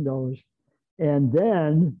people's windows. And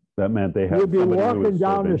then That meant they had you'd be somebody who was walking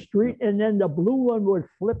down the serving. street, and then the blue one would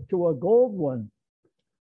flip to a gold one.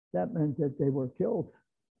 That meant that they were killed.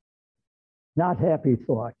 Not happy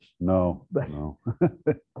thoughts. No, But- no.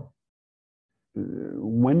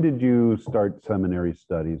 When did you start seminary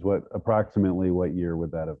studies? Approximately what year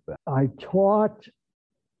would that have been? I taught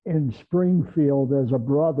in Springfield as a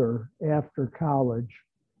brother after college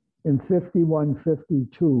in 51,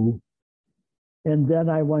 52. And then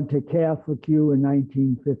I went to Catholic U in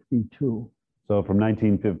 1952. So from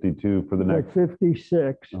 1952 for the At next,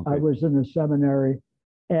 56, I Okay. was in a seminary,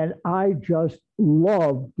 and I just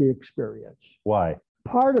loved the experience. why?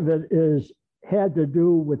 Part of it had to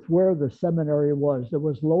do with where the seminary was. It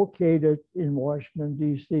was located in Washington,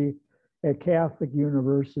 D.C. at Catholic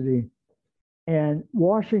University. And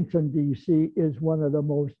Washington, D.C. is one of the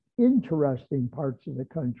most interesting parts of the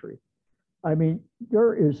country. I mean,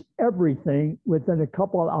 there is everything within a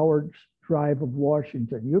couple of hours drive of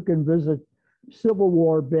Washington. You can visit Civil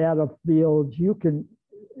War battlefields. You can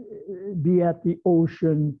be at the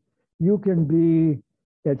ocean. You can be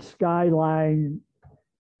at Skyline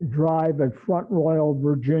Drive at Front Royal,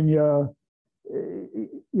 Virginia.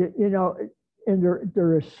 You know, and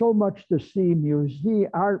there is so much to see.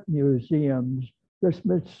 Art museums, the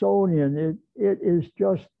Smithsonian. It is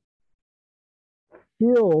just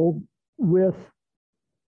filled with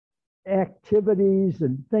activities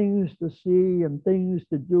and things to see and things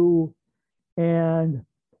to do. And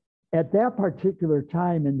at that particular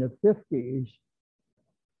time in the 50s,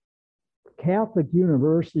 Catholic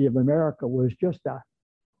University of America was just a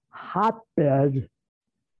hotbed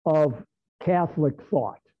of Catholic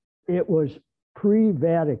thought. It was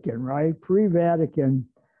pre-Vatican, right? Pre-Vatican,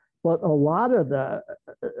 but a lot of the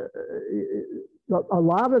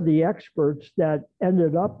experts that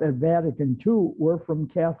ended up at Vatican II were from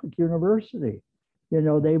Catholic University. You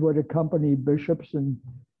know, they would accompany bishops and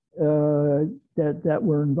that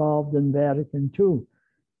were involved in Vatican II.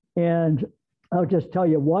 And I'll just tell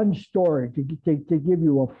you one story to give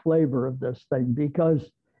you a flavor of this thing,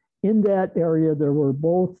 because in that area there were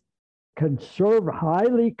both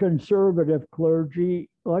highly conservative clergy,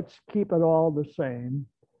 let's keep it all the same,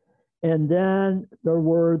 and then there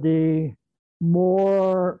were the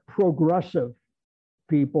more progressive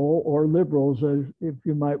people, or liberals, as if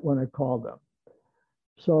you might want to call them.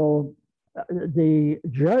 So the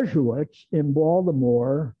Jesuits in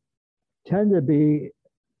Baltimore tend to be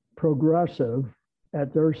progressive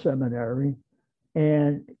at their seminary,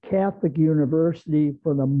 and Catholic University,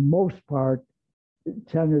 for the most part,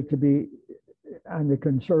 tended to be on the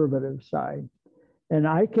conservative side. And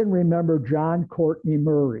I can remember John Courtney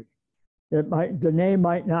Murray. The name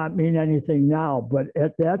might not mean anything now, but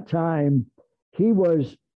at that time, he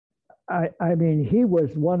was, he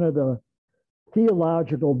was one of the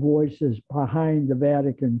theological voices behind the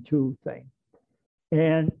Vatican II thing.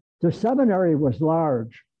 And the seminary was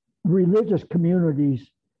large. Religious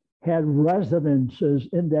communities had residences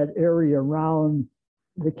in that area around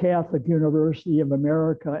the Catholic University of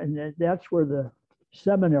America, and that's where the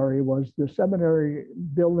seminary was. The seminary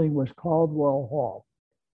building was Caldwell Hall.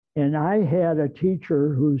 And I had a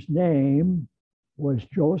teacher whose name was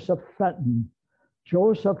Joseph Fenton.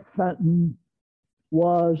 Joseph Fenton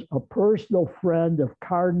was a personal friend of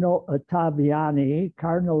Cardinal Ottaviani.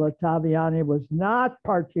 Cardinal Ottaviani was not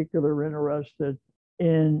particularly interested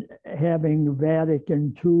in having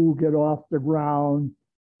Vatican II get off the ground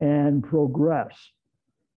and progress.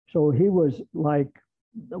 So he was like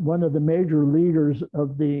one of the major leaders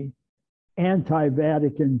of the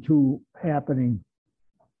anti-Vatican II happening.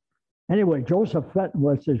 Anyway, Joseph Fenton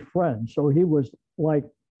was his friend, so he was like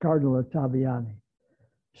Cardinal Ottaviani.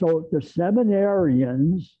 So the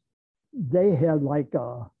seminarians, they had like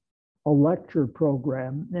a lecture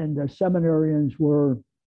program, and the seminarians were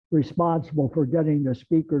responsible for getting the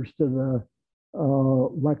speakers to the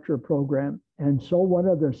lecture program. And so one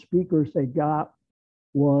of the speakers they got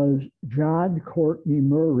was John Courtney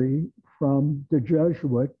Murray from the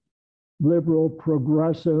Jesuit, liberal,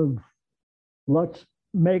 progressive, let's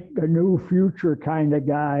make a new future kind of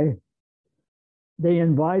guy. They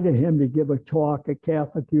invited him to give a talk at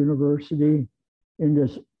Catholic University, in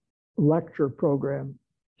this lecture program.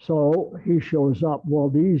 So he shows up. Well,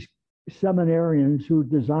 these seminarians who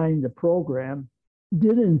designed the program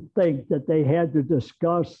didn't think that they had to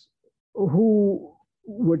discuss who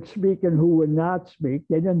would speak and who would not speak.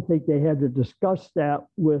 They didn't think they had to discuss that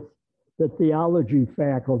with the theology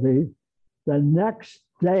faculty. The next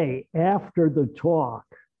day after the talk,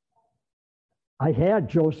 I had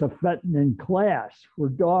Joseph Fenton in class for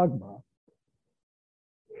dogma.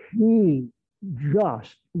 He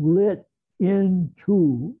just lit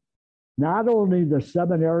into not only the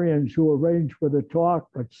seminarians who arranged for the talk,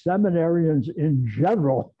 but seminarians in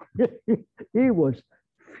general. He was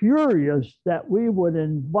furious that we would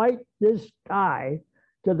invite this guy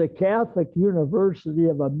to the Catholic University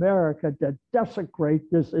of America to desecrate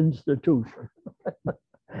this institution.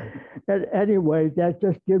 And anyway, that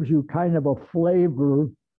just gives you kind of a flavor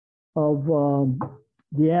of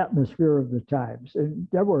the atmosphere of the times. And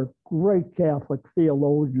there were great Catholic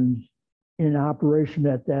theologians in operation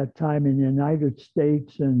at that time in the United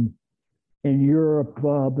States and in Europe,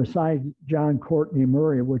 besides John Courtney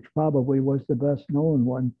Murray, which probably was the best known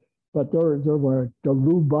one. But there were de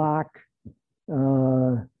Lubac.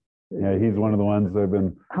 Yeah, he's one of the ones I've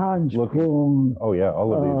been Hans looking. Kung, Oh yeah,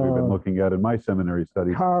 all of these we've been looking at in my seminary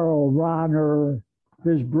studies. Karl Rahner,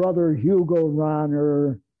 his brother Hugo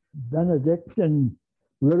Rahner, Benedictine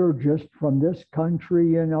liturgist from this country,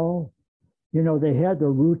 you know. They had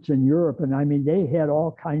their roots in Europe, and I mean, they had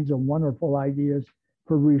all kinds of wonderful ideas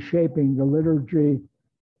for reshaping the liturgy,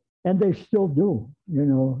 and they still do.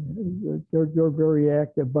 They're very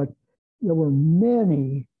active. But there were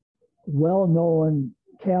many well-known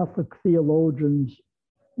Catholic theologians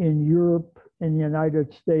in Europe and the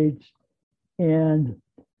United States, and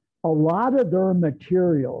a lot of their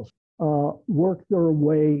materials worked their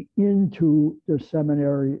way into the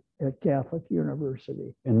seminary at Catholic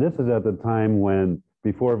University. And this is at the time when,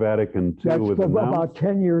 before Vatican II was announced? About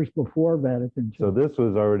 10 years before Vatican II. So this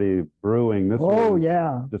was already brewing.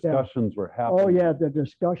 Discussions were happening. Oh, yeah, the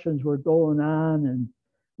discussions were going on, and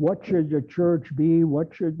what should the church be? What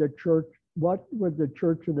would the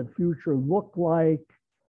church of the future look like?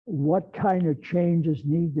 What kind of changes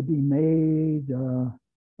need to be made?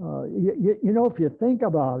 If you think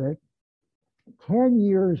about it, 10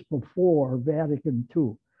 years before Vatican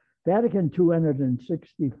II, Vatican II ended in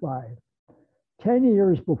 65. 10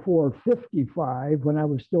 years before 55, when I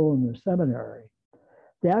was still in the seminary,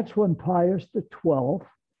 that's when Pius XII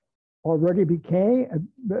already began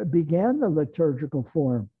the liturgical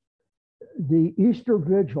form. The Easter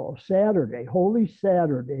Vigil, Saturday, Holy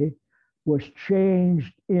Saturday, was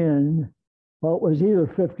changed in, well, it was either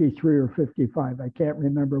 53 or 55. I can't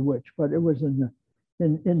remember which, but it was in the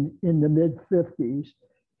mid-50s.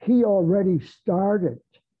 He already started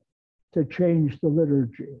to change the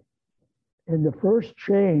liturgy. And the first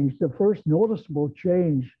noticeable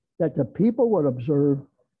change that the people would observe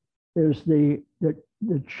is the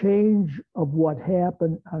change of what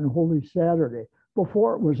happened on Holy Saturday.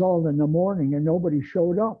 Before, it was all in the morning and nobody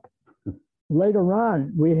showed up. Later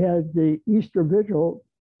on, we had the Easter Vigil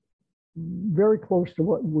very close to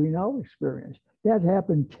what we now experience. That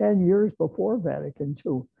happened 10 years before Vatican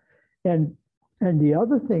II. And the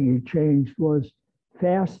other thing he changed was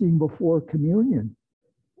fasting before communion.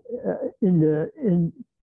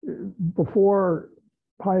 Before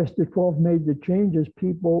Pius XII made the changes,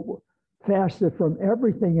 people fasted from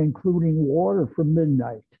everything, including water, from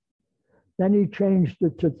midnight. Then he changed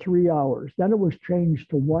it to 3 hours. Then it was changed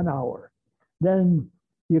to 1 hour. Then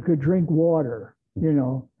you could drink water,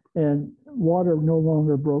 and water no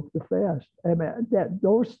longer broke the fast. I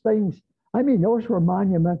mean, those were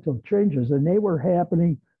monumental changes, and they were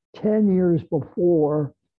happening 10 years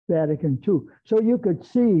before Vatican II. So you could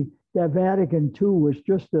see that Vatican II was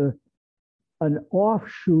just an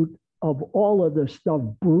offshoot of all of the stuff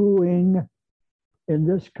brewing in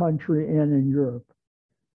this country and in Europe.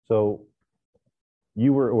 So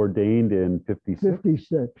you were ordained in 56?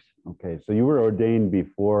 56. Okay, so you were ordained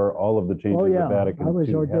before all of the changes of Vatican II. I was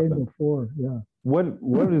ordained happened. before, yeah.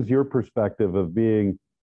 What is your perspective of being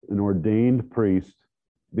an ordained priest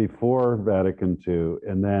before Vatican II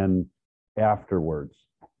and then afterwards?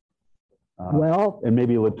 And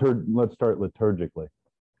maybe let's start liturgically.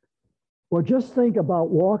 Well, just think about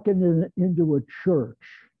walking into a church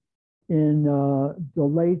in the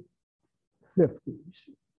late 50s.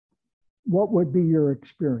 What would be your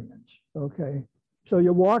experience? Okay. So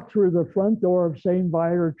you walk through the front door of St.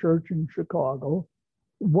 Viator Church in Chicago.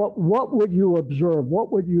 What would you observe?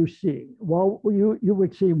 What would you see? Well, you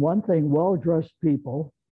would see one thing, well-dressed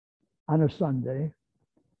people on a Sunday.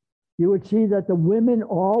 You would see that the women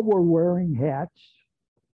all were wearing hats.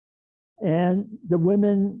 And the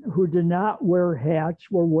women who did not wear hats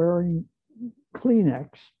were wearing Kleenex.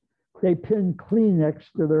 They pinned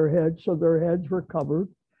Kleenex to their heads so their heads were covered.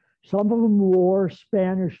 Some of them wore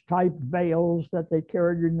Spanish type veils that they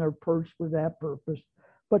carried in their purse for that purpose,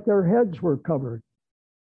 but their heads were covered.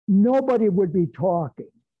 Nobody would be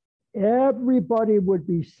talking. Everybody would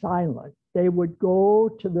be silent. They would go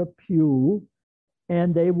to the pew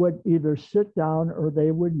and they would either sit down or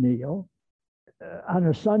they would kneel. On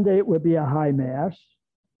a Sunday, it would be a high mass.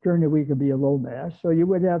 During the week, it would be a low mass. So you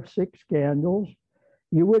would have 6 candles.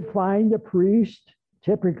 You would find the priest,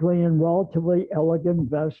 typically in relatively elegant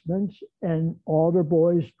vestments, and altar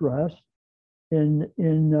boys dressed in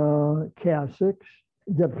cassocks.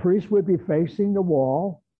 The priest would be facing the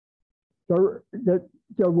wall. There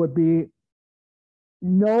would be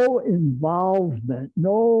no involvement,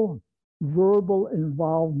 no verbal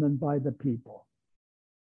involvement by the people.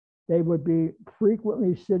 They would be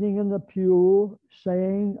frequently sitting in the pew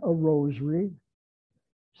saying a rosary.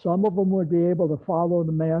 Some of them would be able to follow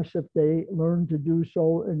the Mass if they learned to do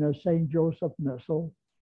so in a St. Joseph Missal,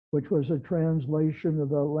 which was a translation of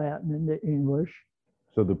the Latin into English.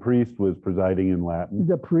 So the priest was presiding in Latin?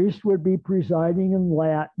 The priest would be presiding in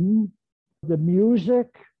Latin. The music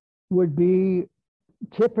would be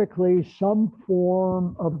typically some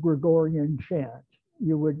form of Gregorian chant.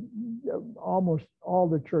 You would, almost all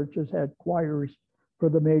the churches had choirs for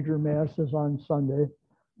the major masses on Sunday.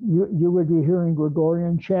 You would be hearing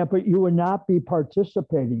Gregorian chant, but you would not be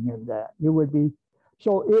participating in that. You would be,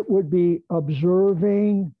 so it would be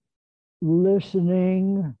observing,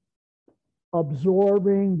 listening,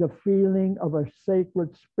 absorbing the feeling of a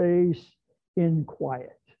sacred space in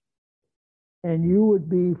quiet. And you would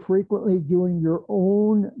be frequently doing your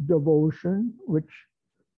own devotion, which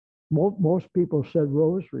most people said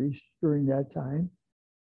rosaries during that time.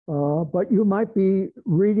 But you might be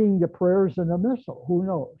reading the prayers in a missal, who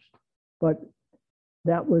knows? But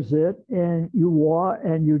that was it. And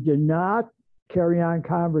you did not carry on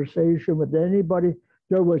conversation with anybody.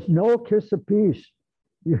 There was no kiss of peace.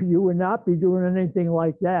 You would not be doing anything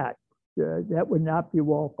like that. That would not be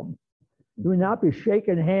welcome. You would not be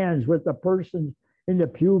shaking hands with the person in the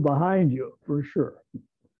pew behind you, for sure.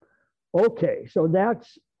 Okay, so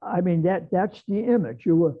that's the image.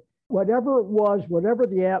 Whatever it was, whatever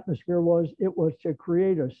the atmosphere was, it was to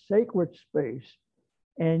create a sacred space.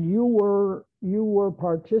 And you were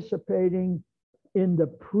participating in the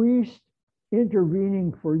priest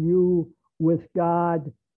intervening for you with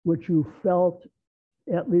God, which you felt,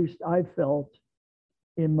 at least I felt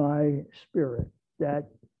in my spirit, that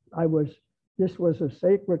this was a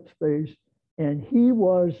sacred space, and he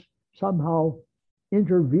was somehow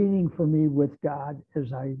intervening for me with God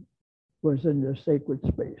as I was in the sacred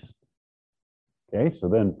space. Okay, so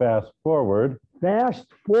then fast forward. Fast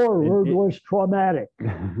forward was traumatic.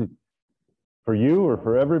 For you or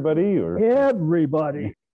for everybody? Or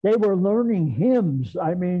everybody. They were learning hymns.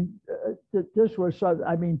 I mean, this was,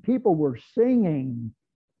 people were singing.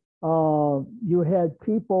 You had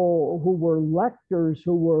people who were lectors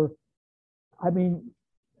who were,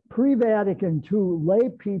 pre-Vatican II, lay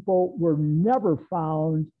people were never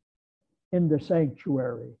found in the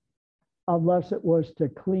sanctuary unless it was to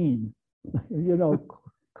clean,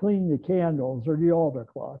 clean the candles or the altar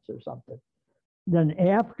cloths or something. Then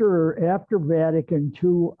after Vatican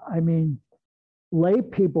II, lay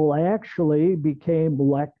people actually became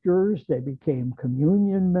lectors, they became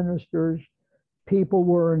communion ministers. People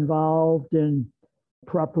were involved in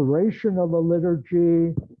preparation of the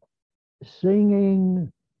liturgy,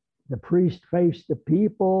 singing. The priest faced the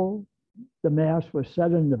people. The Mass was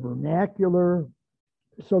said in the vernacular.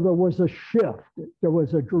 So there was a shift. There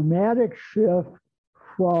was a dramatic shift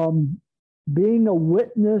from being a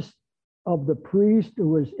witness of the priest who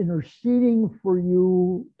was interceding for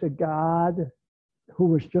you to God, who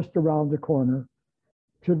was just around the corner,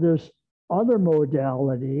 to this other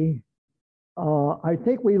modality. I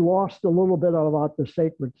think we lost a little bit about the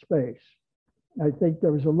sacred space. I think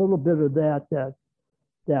there was a little bit of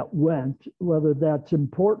that went. Whether that's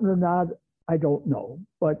important or not, I don't know.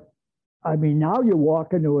 But now you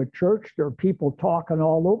walk into a church, there are people talking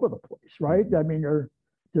all over the place, right? They're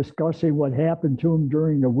discussing what happened to them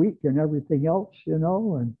during the week and everything else,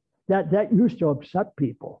 and that used to upset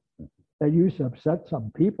people. That used to upset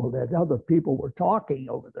some people, that other people were talking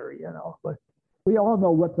over there, but we all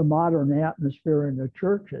know what the modern atmosphere in the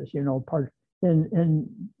church is,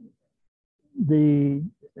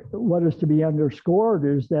 what is to be underscored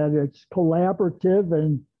is that it's collaborative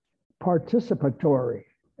and participatory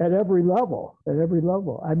at every level.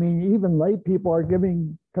 Even lay people are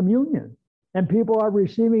giving communion and people are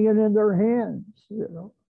receiving it in their hands,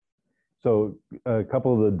 So a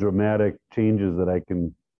couple of the dramatic changes that I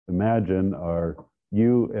can imagine are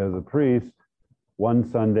you as a priest, one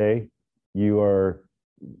Sunday, you are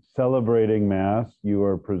celebrating Mass, you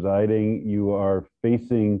are presiding, you are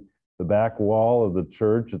facing the back wall of the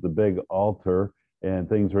church at the big altar, and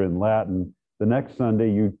things are in Latin. The next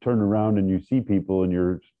Sunday, you turn around and you see people and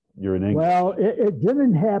you're in English. Well, it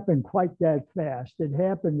didn't happen quite that fast. It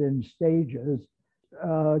happened in stages.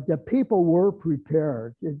 The people were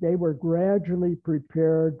prepared. They were gradually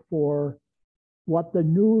prepared for what the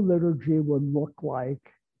new liturgy would look like.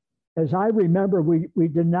 As I remember, we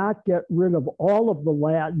did not get rid of all of the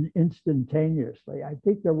Latin instantaneously. I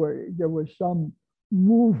think there was some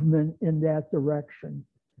movement in that direction.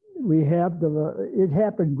 It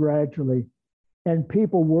happened gradually, and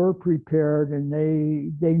people were prepared and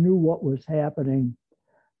they knew what was happening.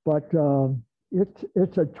 But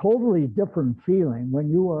it's a totally different feeling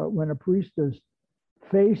when a priest is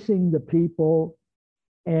facing the people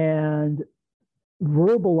and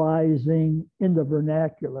verbalizing in the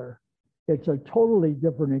vernacular. It's a totally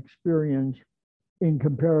different experience in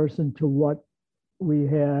comparison to what we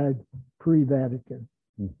had pre-Vatican.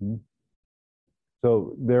 Mm-hmm.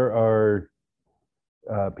 So there are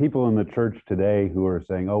people in the church today who are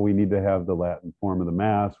saying, oh, we need to have the Latin form of the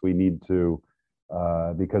Mass. We need to,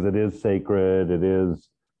 because it is sacred, it is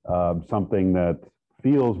something that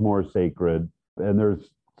feels more sacred. And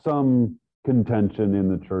there's some contention in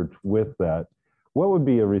the church with that. What would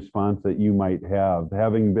be a response that you might have,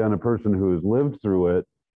 having been a person who has lived through it,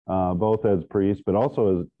 both as priest, but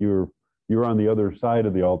also as you're on the other side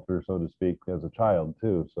of the altar, so to speak, as a child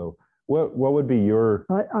too. So what would be your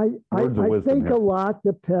words of wisdom? I think here? A lot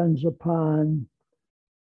depends upon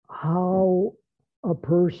how a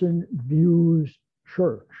person views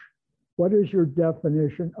church. What is your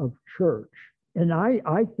definition of church? And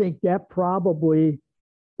I think that probably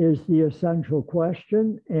is the essential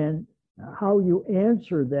question, and how you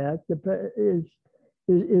answer that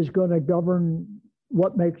is going to govern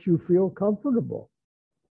what makes you feel comfortable.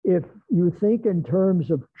 If you think in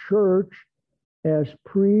terms of church as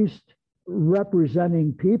priest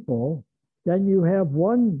representing people, then you have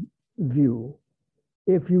one view.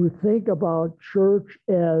 If you think about church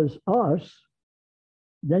as us,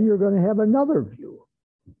 then you're going to have another view.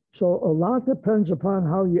 So a lot depends upon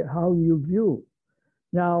how you view.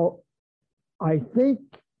 Now, I think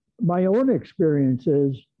my own experience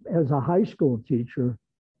is, as a high school teacher,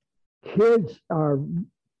 kids are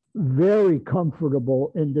very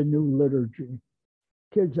comfortable in the new liturgy.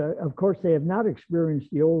 Kids, of course, they have not experienced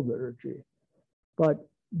the old liturgy, but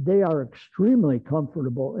they are extremely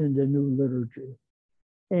comfortable in the new liturgy.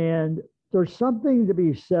 And there's something to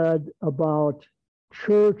be said about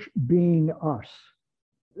church being us.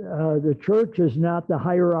 The church is not the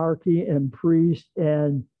hierarchy and priest,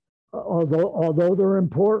 and although they're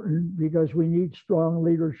important because we need strong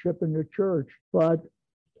leadership in the church, but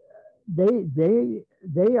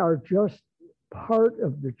they are just part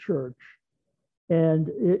of the church. And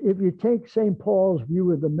if you take St. Paul's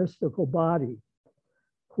view of the mystical body,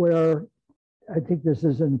 where I think this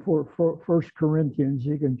is in First Corinthians,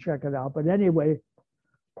 you can check it out. But anyway,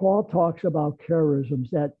 Paul talks about charisms,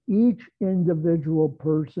 that each individual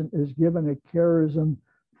person is given a charism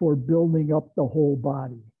for building up the whole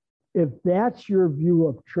body. If that's your view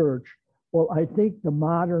of church, well, I think the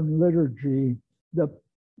modern liturgy, the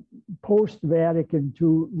post-Vatican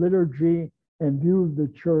II liturgy and view of the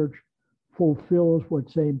church fulfills what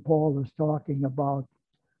St. Paul is talking about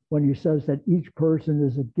when he says that each person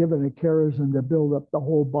is given a charism to build up the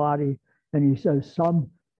whole body. And he says some,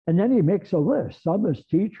 and then he makes a list. Some is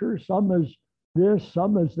teachers, some is this,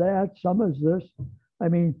 some is that, some is this. I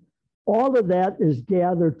mean, all of that is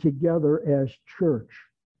gathered together as church.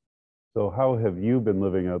 So how have you been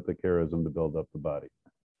living out the charism to build up the body?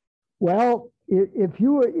 Well, if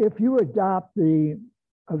you adopt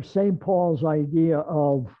of St. Paul's idea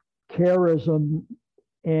of charism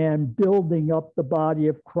and building up the body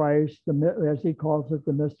of Christ, as he calls it,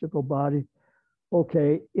 the mystical body,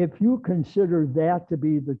 okay, if you consider that to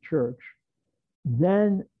be the church,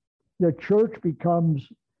 then the church becomes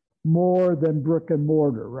more than brick and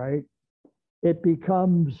mortar, right? It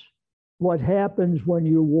becomes what happens when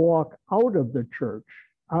you walk out of the church,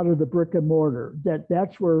 out of the brick and mortar.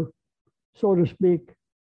 That's where, so to speak,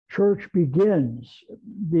 church begins.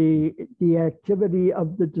 The activity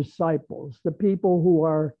of the disciples, the people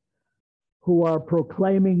who are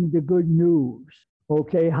proclaiming the good news.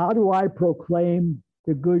 Okay, how do I proclaim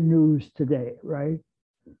the good news today, right?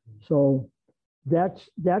 So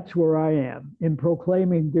that's where I am in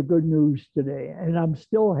proclaiming the good news today. And I'm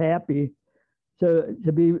still happy to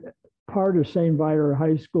be part of St. Viator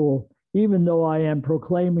High School even though I am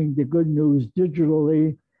proclaiming the good news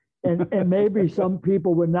digitally. And maybe some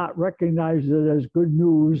people would not recognize it as good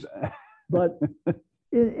news, but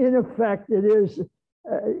in effect, it is,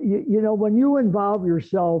 when you involve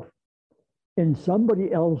yourself in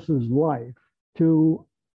somebody else's life to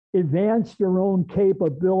advance your own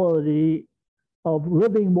capability of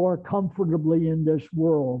living more comfortably in this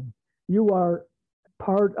world, you are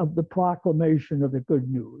part of the proclamation of the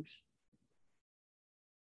good news.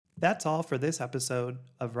 That's all for this episode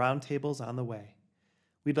of Roundtables on the Way.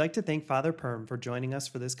 We'd like to thank Father Perm for joining us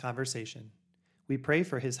for this conversation. We pray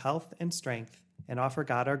for his health and strength and offer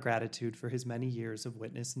God our gratitude for his many years of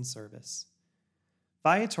witness and service.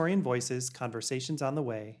 Viatorian Voices, Conversations on the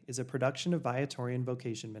Way is a production of Viatorian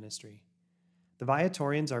Vocation Ministry. The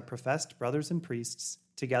Viatorians are professed brothers and priests,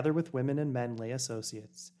 together with women and men lay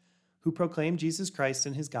associates, who proclaim Jesus Christ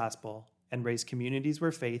and his gospel and raise communities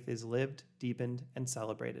where faith is lived, deepened, and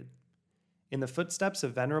celebrated. In the footsteps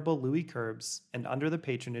of Venerable Louis Querbes and under the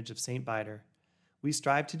patronage of St. Viator, we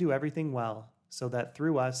strive to do everything well so that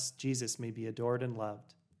through us Jesus may be adored and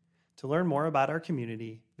loved. To learn more about our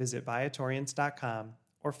community, visit Viatorians.com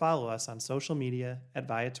or follow us on social media at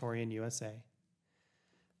Viatorian USA.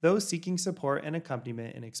 Those seeking support and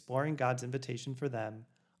accompaniment in exploring God's invitation for them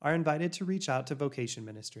are invited to reach out to Vocation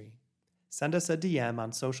Ministry. Send us a DM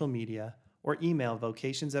on social media or email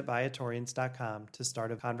vocations@Viatorians.com to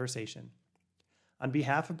start a conversation. On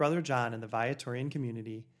behalf of Brother John and the Viatorian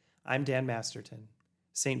community, I'm Dan Masterton.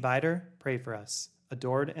 St. Viator, pray for us.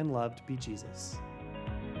 Adored and loved be Jesus.